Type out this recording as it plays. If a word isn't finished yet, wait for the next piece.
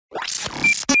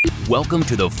Welcome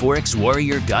to the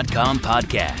ForexWarrior.com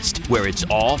podcast, where it's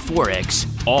all Forex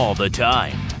all the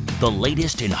time. The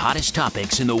latest and hottest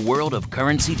topics in the world of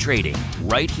currency trading,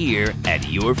 right here at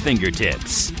your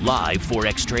fingertips. Live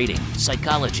Forex trading,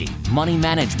 psychology, money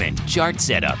management, chart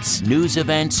setups, news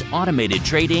events, automated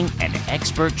trading, and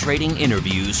expert trading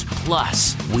interviews.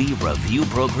 Plus, we review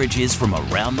brokerages from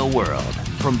around the world.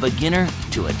 From beginner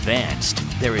to advanced,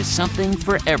 there is something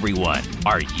for everyone.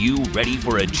 Are you ready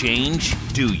for a change?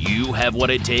 Do you have what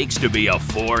it takes to be a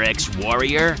Forex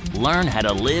warrior? Learn how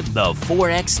to live the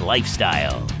Forex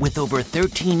lifestyle. With over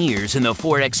 13 years in the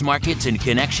Forex markets and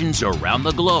connections around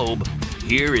the globe,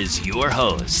 here is your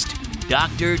host,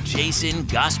 Dr. Jason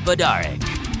Gospodarek.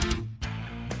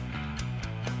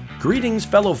 Greetings,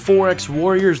 fellow Forex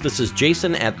warriors. This is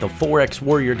Jason at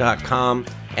theforexwarrior.com,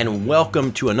 and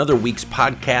welcome to another week's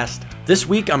podcast. This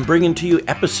week, I'm bringing to you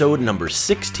episode number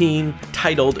 16,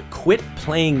 titled Quit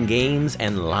Playing Games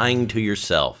and Lying to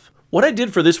Yourself. What I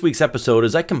did for this week's episode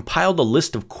is I compiled a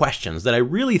list of questions that I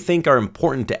really think are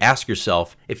important to ask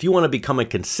yourself if you want to become a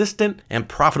consistent and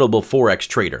profitable Forex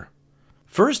trader.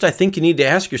 First, I think you need to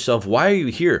ask yourself, why are you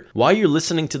here? Why are you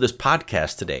listening to this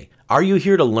podcast today? Are you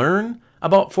here to learn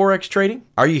about Forex trading?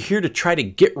 Are you here to try to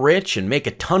get rich and make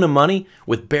a ton of money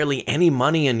with barely any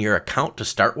money in your account to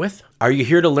start with? Are you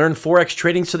here to learn Forex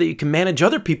trading so that you can manage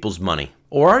other people's money?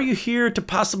 Or are you here to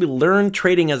possibly learn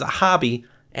trading as a hobby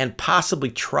and possibly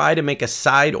try to make a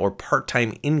side or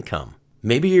part-time income?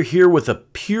 Maybe you're here with a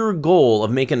pure goal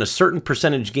of making a certain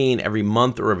percentage gain every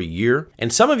month or every year.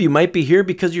 And some of you might be here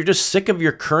because you're just sick of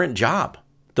your current job.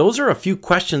 Those are a few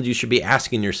questions you should be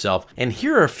asking yourself, and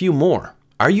here are a few more.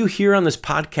 Are you here on this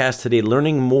podcast today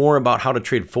learning more about how to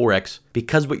trade Forex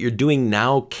because what you're doing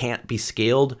now can't be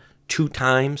scaled 2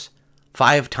 times,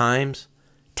 5 times,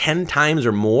 10 times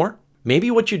or more? Maybe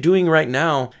what you're doing right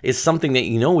now is something that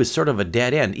you know is sort of a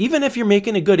dead end, even if you're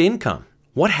making a good income.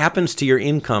 What happens to your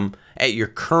income at your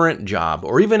current job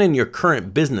or even in your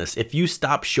current business if you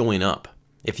stop showing up?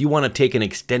 If you want to take an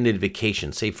extended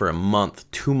vacation, say for a month,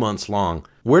 2 months long,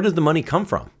 where does the money come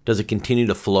from? Does it continue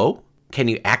to flow? Can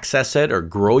you access it or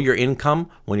grow your income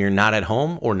when you're not at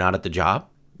home or not at the job?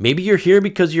 Maybe you're here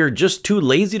because you're just too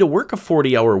lazy to work a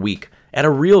 40-hour week at a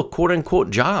real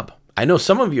quote-unquote job. I know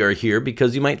some of you are here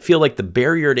because you might feel like the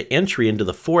barrier to entry into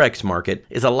the Forex market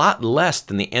is a lot less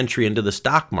than the entry into the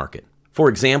stock market. For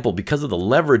example, because of the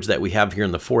leverage that we have here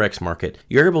in the Forex market,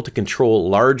 you're able to control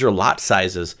larger lot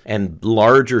sizes and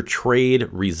larger trade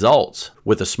results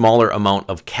with a smaller amount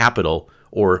of capital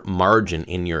or margin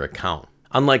in your account.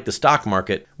 Unlike the stock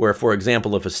market, where, for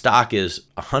example, if a stock is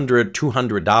 $100,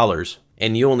 $200,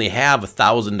 and you only have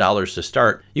 $1,000 to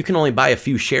start, you can only buy a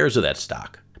few shares of that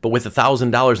stock. But with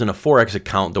 $1,000 in a Forex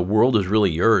account, the world is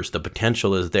really yours. The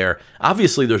potential is there.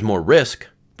 Obviously, there's more risk,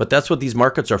 but that's what these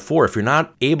markets are for. If you're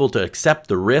not able to accept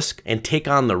the risk and take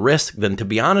on the risk, then to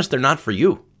be honest, they're not for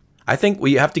you. I think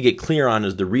what you have to get clear on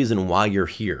is the reason why you're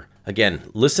here. Again,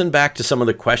 listen back to some of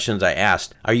the questions I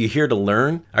asked. Are you here to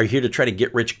learn? Are you here to try to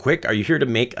get rich quick? Are you here to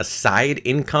make a side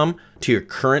income to your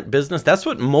current business? That's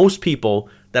what most people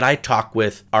that I talk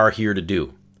with are here to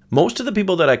do. Most of the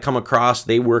people that I come across,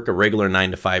 they work a regular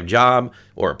 9-to-5 job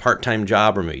or a part-time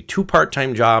job or maybe 2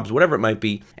 part-time jobs, whatever it might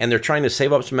be, and they're trying to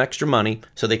save up some extra money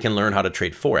so they can learn how to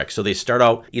trade Forex. So they start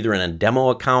out either in a demo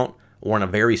account or in a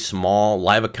very small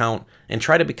live account and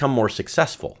try to become more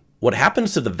successful. What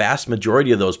happens to the vast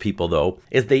majority of those people, though,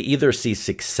 is they either see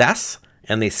success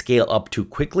and they scale up too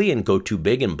quickly and go too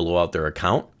big and blow out their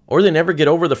account, or they never get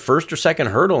over the first or second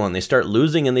hurdle and they start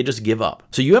losing and they just give up.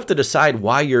 So you have to decide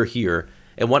why you're here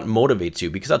and what motivates you.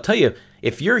 Because I'll tell you,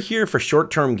 if you're here for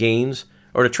short-term gains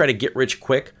or to try to get rich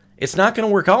quick, it's not going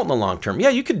to work out in the long term. Yeah,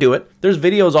 you could do it. There's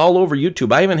videos all over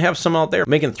YouTube. I even have some out there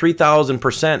making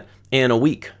 3,000% in a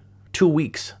week, 2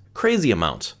 weeks, crazy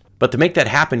amounts. But to make that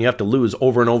happen, you have to lose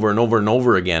over and over and over and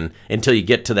over again until you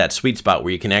get to that sweet spot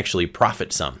where you can actually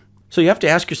profit some. So you have to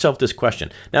ask yourself this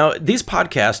question. Now, these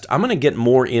podcasts, I'm going to get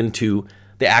more into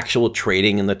the actual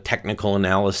trading and the technical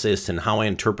analysis and how I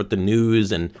interpret the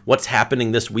news and what's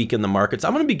happening this week in the markets.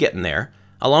 I'm going to be getting there,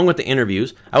 along with the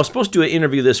interviews. I was supposed to do an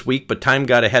interview this week, but time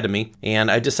got ahead of me,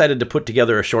 and I decided to put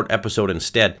together a short episode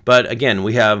instead. But again,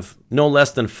 we have no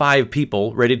less than 5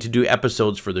 people ready to do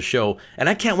episodes for the show, and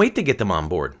I can't wait to get them on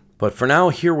board. But for now,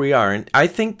 here we are. And I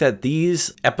think that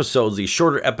these episodes, these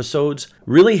shorter episodes,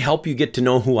 really help you get to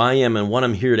know who I am and what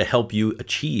I'm here to help you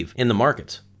achieve in the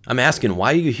markets. I'm asking,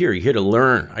 why are you here? Are you here to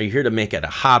learn? Are you here to make it a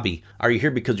hobby? Are you here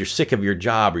because you're sick of your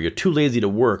job or you're too lazy to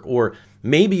work? Or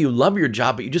maybe you love your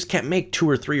job, but you just can't make 2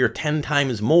 or 3 or 10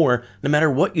 times more no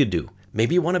matter what you do.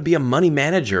 Maybe you want to be a money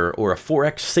manager or a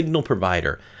Forex signal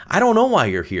provider. I don't know why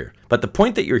you're here, but the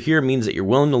point that you're here means that you're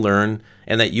willing to learn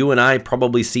and that you and I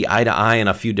probably see eye to eye in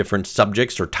a few different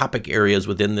subjects or topic areas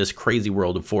within this crazy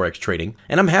world of Forex trading.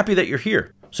 And I'm happy that you're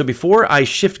here. So before I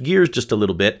shift gears just a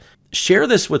little bit, share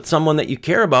this with someone that you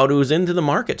care about who's into the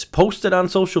markets. Post it on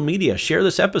social media. Share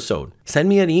this episode. Send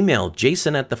me an email,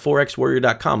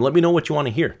 jason@theforexwarrior.com. Let me know what you want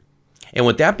to hear. And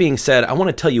with that being said, I want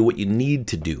to tell you what you need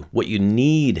to do, what you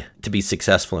need to be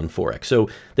successful in Forex. So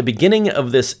the beginning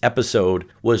of this episode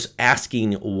was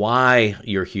asking why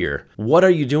you're here. What are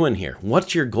you doing here?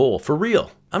 What's your goal? For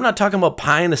real. I'm not talking about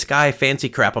pie in the sky, fancy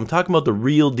crap. I'm talking about the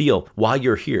real deal, why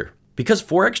you're here. Because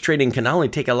Forex trading can not only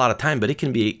take a lot of time, but it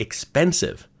can be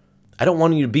expensive. I don't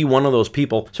want you to be one of those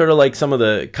people, sort of like some of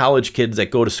the college kids that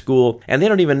go to school and they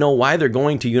don't even know why they're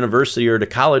going to university or to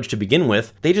college to begin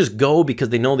with. They just go because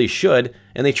they know they should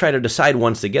and they try to decide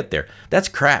once they get there. That's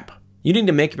crap. You need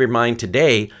to make up your mind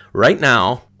today, right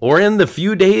now, or in the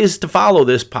few days to follow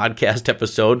this podcast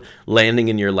episode landing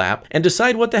in your lap and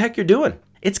decide what the heck you're doing.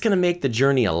 It's going to make the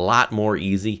journey a lot more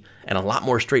easy and a lot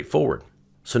more straightforward.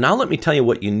 So now let me tell you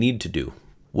what you need to do.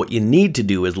 What you need to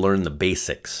do is learn the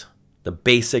basics. The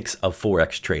basics of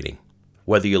Forex trading.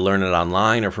 Whether you learn it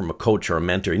online or from a coach or a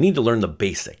mentor, you need to learn the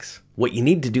basics. What you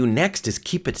need to do next is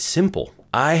keep it simple.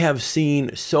 I have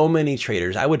seen so many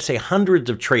traders, I would say hundreds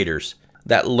of traders,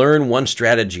 that learn one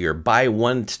strategy or buy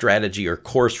one strategy or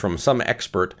course from some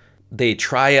expert. They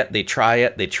try it,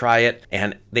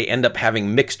 and they end up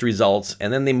having mixed results,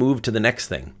 and then they move to the next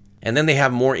thing. And then they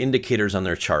have more indicators on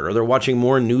their chart, or they're watching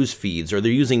more news feeds, or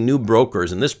they're using new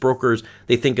brokers, and this broker's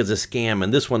they think is a scam,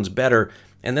 and this one's better.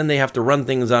 And then they have to run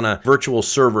things on a virtual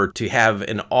server to have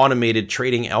an automated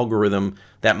trading algorithm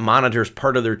that monitors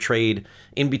part of their trade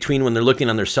in between when they're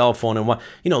looking on their cell phone. And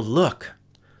look,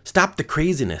 stop the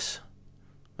craziness.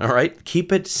 All right,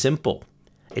 keep it simple.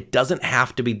 It doesn't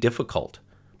have to be difficult,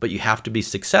 but you have to be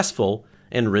successful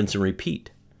and rinse and repeat.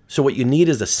 So what you need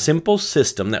is a simple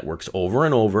system that works over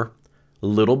and over,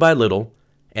 little by little,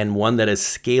 and one that is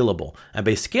scalable. And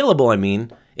by scalable, I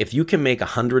mean, if you can make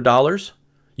 $100,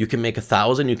 you can make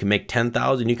 $1,000, you can make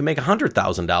 $10,000, you can make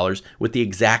 $100,000 with the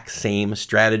exact same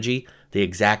strategy, the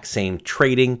exact same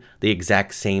trading, the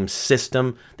exact same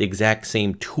system, the exact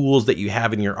same tools that you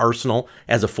have in your arsenal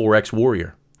as a Forex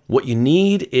warrior. What you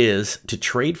need is to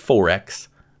trade Forex,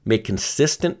 make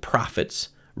consistent profits,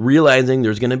 realizing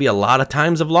there's going to be a lot of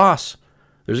times of loss.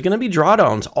 There's going to be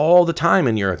drawdowns all the time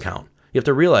in your account. You have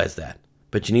to realize that.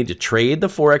 But you need to trade the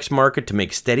Forex market to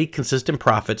make steady, consistent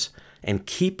profits and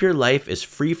keep your life as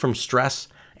free from stress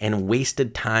and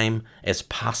wasted time as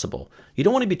possible. You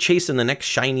don't want to be chasing the next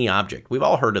shiny object. We've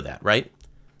all heard of that, right?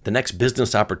 The next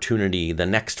business opportunity, the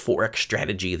next Forex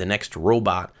strategy, the next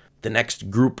robot, the next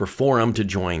group or forum to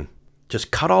join. Just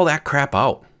cut all that crap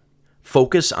out.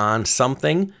 Focus on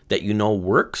something that you know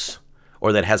works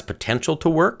or that has potential to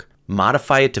work.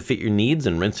 Modify it to fit your needs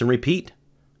and rinse and repeat.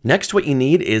 Next, what you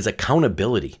need is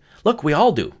accountability. Look, we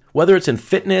all do. Whether it's in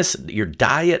fitness, your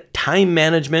diet, time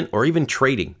management, or even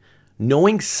trading,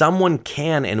 knowing someone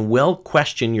can and will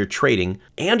question your trading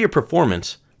and your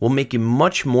performance will make you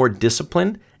much more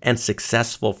disciplined and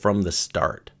successful from the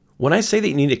start. When I say that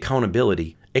you need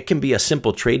accountability, it can be a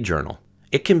simple trade journal.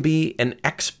 It can be an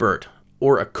expert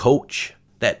or a coach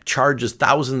that charges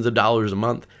thousands of dollars a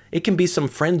month. It can be some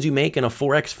friends you make in a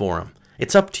Forex forum.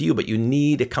 It's up to you, but you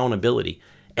need accountability.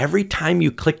 Every time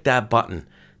you click that button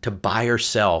to buy or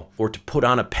sell or to put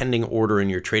on a pending order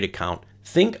in your trade account,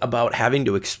 think about having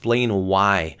to explain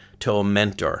why to a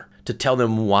mentor, to tell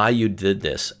them why you did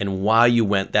this and why you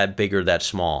went that big or that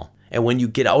small. And when you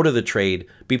get out of the trade,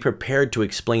 be prepared to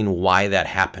explain why that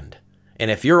happened. And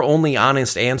if your only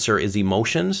honest answer is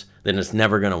emotions, then it's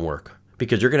never going to work.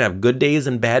 Because you're going to have good days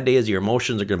and bad days. Your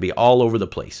emotions are going to be all over the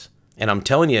place. And I'm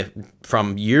telling you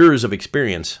from years of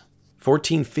experience,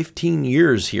 14, 15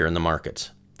 years here in the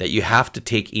markets, that you have to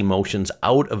take emotions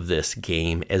out of this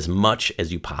game as much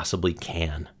as you possibly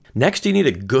can. Next, you need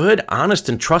a good, honest,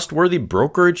 and trustworthy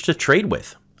brokerage to trade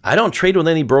with. I don't trade with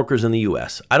any brokers in the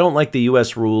U.S. I don't like the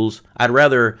U.S. rules. I'd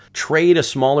rather trade a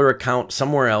smaller account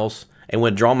somewhere else and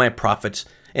withdraw my profits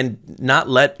and not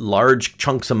let large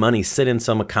chunks of money sit in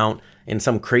some account in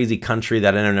some crazy country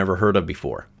that I've never heard of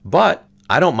before. But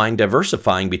I don't mind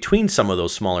diversifying between some of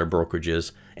those smaller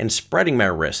brokerages and spreading my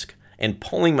risk and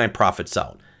pulling my profits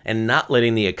out and not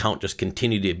letting the account just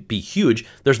continue to be huge.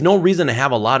 There's no reason to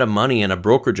have a lot of money in a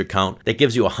brokerage account that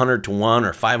gives you 100 to 1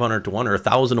 or 500 to 1 or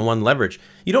 1,000 to 1 leverage.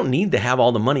 You don't need to have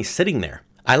all the money sitting there.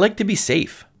 I like to be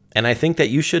safe, and I think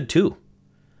that you should too.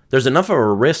 There's enough of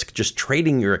a risk just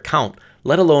trading your account,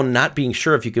 let alone not being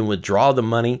sure if you can withdraw the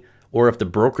money or if the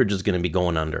brokerage is going to be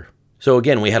going under. So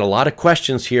again, we had a lot of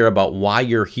questions here about why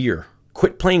you're here.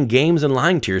 Quit playing games and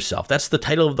lying to yourself. That's the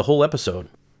title of the whole episode.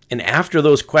 And after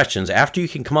those questions, after you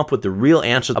can come up with the real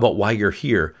answers about why you're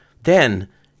here, then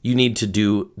you need to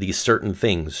do these certain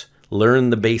things.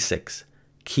 Learn the basics.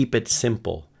 Keep it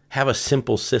simple. Have a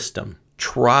simple system.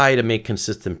 Try to make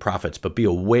consistent profits, but be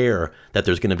aware that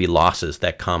there's going to be losses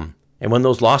that come. And when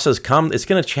those losses come, it's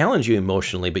going to challenge you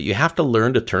emotionally, but you have to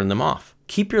learn to turn them off.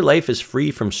 Keep your life as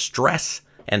free from stress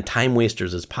and time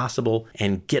wasters as possible,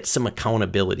 and get some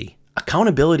accountability.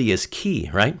 Accountability is key,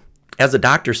 right? As a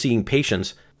doctor seeing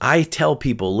patients, I tell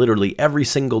people literally every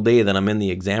single day that I'm in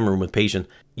the exam room with patients,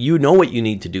 you know what you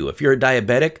need to do. If you're a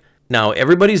diabetic, now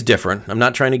everybody's different. I'm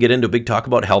not trying to get into a big talk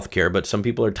about healthcare, but some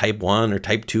people are type 1 or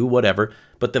type 2, whatever.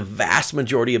 But the vast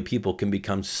majority of people can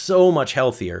become so much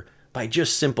healthier by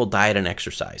just simple diet and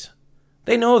exercise.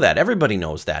 They know that. Everybody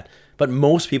knows that. But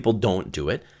most people don't do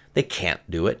it. They can't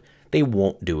do it. They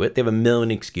won't do it. They have a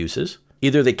million excuses.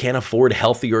 Either they can't afford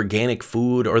healthy organic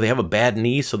food, or they have a bad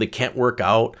knee so they can't work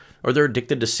out, or they're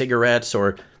addicted to cigarettes,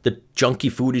 or the junky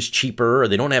food is cheaper, or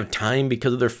they don't have time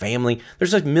because of their family.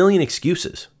 There's a million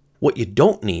excuses. What you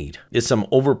don't need is some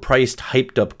overpriced,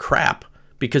 hyped up crap,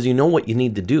 because you know what you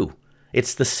need to do.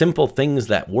 It's the simple things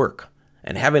that work.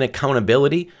 And having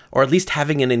accountability, or at least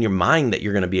having it in your mind that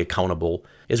you're going to be accountable,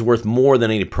 is worth more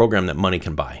than any program that money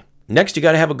can buy. Next, you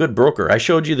got to have a good broker. I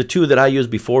showed you the two that I used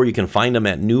before. You can find them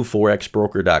at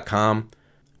newforexbroker.com.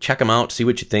 Check them out, see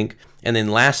what you think. And then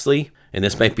lastly, and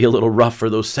this might be a little rough for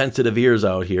those sensitive ears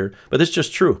out here, but it's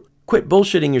just true. Quit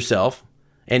bullshitting yourself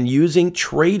and using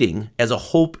trading as a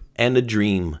hope and a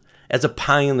dream, as a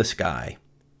pie in the sky.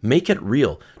 Make it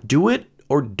real. Do it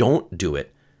or don't do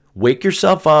it. Wake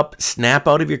yourself up, snap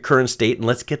out of your current state, and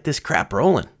let's get this crap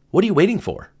rolling. What are you waiting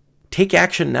for? Take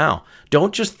action now.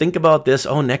 Don't just think about this,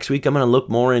 oh, next week I'm going to look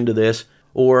more into this,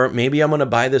 or maybe I'm going to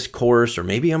buy this course, or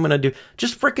maybe I'm going to do,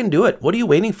 just freaking do it. What are you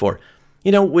waiting for?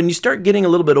 You know, when you start getting a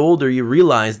little bit older, you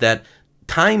realize that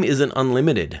time isn't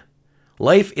unlimited.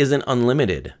 Life isn't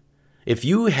unlimited. If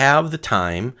you have the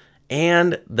time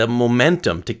and the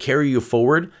momentum to carry you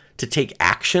forward, to take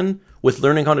action with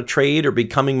learning how to trade or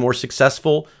becoming more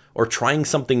successful or trying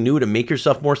something new to make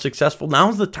yourself more successful,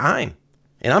 now's the time.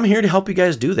 And I'm here to help you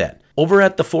guys do that. Over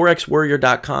at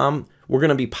theforexwarrior.com, we're going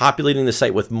to be populating the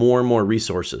site with more and more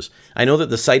resources. I know that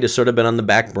the site has sort of been on the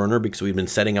back burner because we've been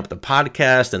setting up the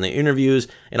podcast and the interviews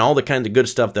and all the kinds of good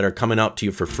stuff that are coming out to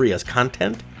you for free as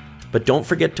content. But don't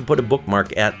forget to put a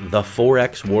bookmark at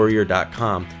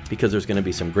theforexwarrior.com because there's going to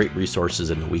be some great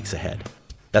resources in the weeks ahead.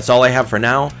 That's all I have for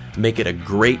now. Make it a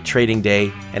great trading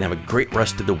day and have a great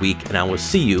rest of the week, and I will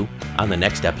see you on the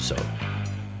next episode.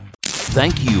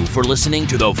 Thank you for listening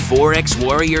to the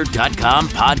ForexWarrior.com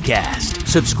podcast.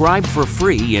 Subscribe for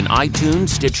free in iTunes,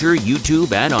 Stitcher,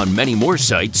 YouTube, and on many more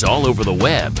sites all over the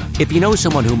web. If you know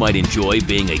someone who might enjoy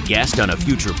being a guest on a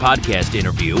future podcast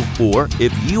interview, or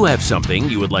if you have something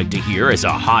you would like to hear as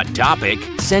a hot topic,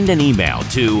 send an email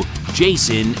to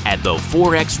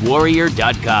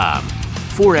jason@theforexwarrior.com.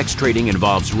 Forex trading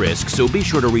involves risk, so be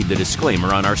sure to read the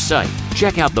disclaimer on our site.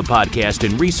 Check out the podcast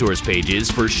and resource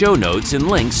pages for show notes and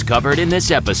links covered in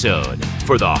this episode.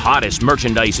 For the hottest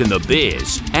merchandise in the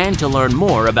biz, and to learn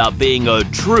more about being a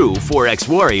true Forex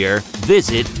warrior,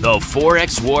 visit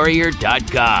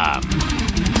theforexwarrior.com.